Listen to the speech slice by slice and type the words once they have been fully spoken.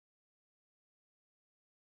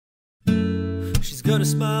She's got a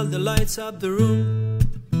smile that lights up the room.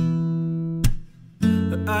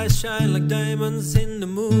 Her eyes shine like diamonds in the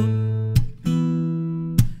moon.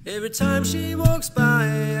 Every time she walks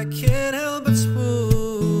by, I can't help but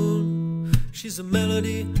swoon. She's a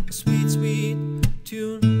melody, a sweet, sweet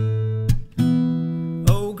tune.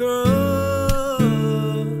 Oh girl,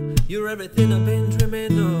 you're everything I've been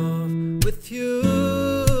dreaming of. With you,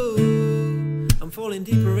 I'm falling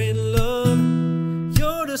deeper in love.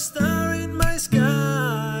 You're the star in my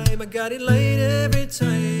sky, my guiding light every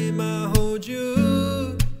time I hold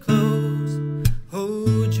you close,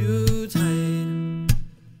 hold you tight.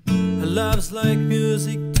 Her love's like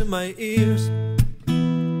music to my ears.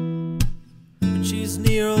 When she's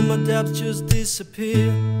near, all my doubts just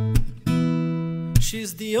disappear.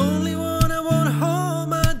 She's the only one I want home,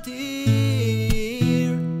 my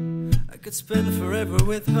dear. I could spend forever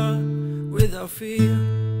with her without fear.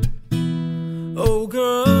 Oh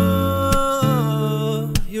girl,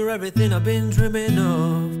 you're everything I've been dreaming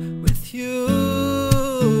of. With you,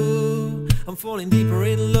 I'm falling deeper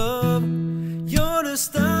in love. You're the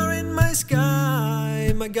star in my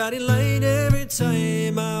sky, my guiding light every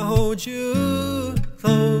time I hold you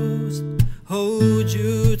close, hold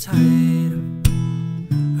you tight.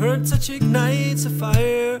 Her touch ignites a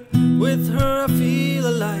fire. With her I feel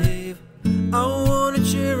alive. I wanna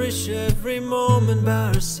cherish every moment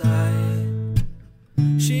by her side.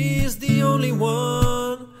 She's the only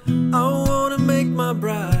one I wanna make my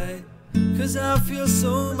bride. 'Cause I feel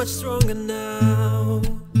so much stronger now.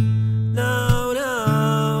 Now,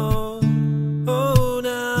 now, oh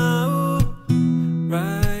now,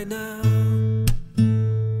 right now.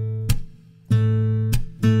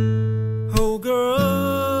 Oh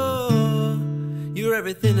girl, you're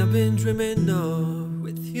everything I've been dreaming of.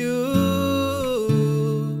 With you,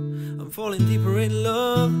 I'm falling deeper in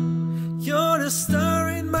love. You're the star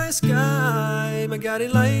in my sky, my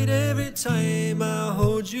guiding light every time I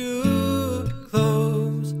hold you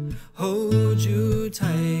close, hold you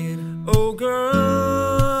tight. Oh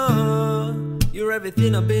girl, you're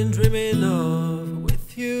everything I've been dreaming of.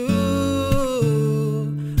 With you,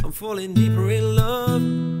 I'm falling deeper in love.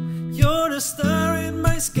 You're the star in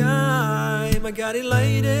my sky, my guiding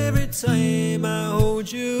light every time I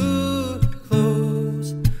hold you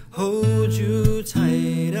close, hold you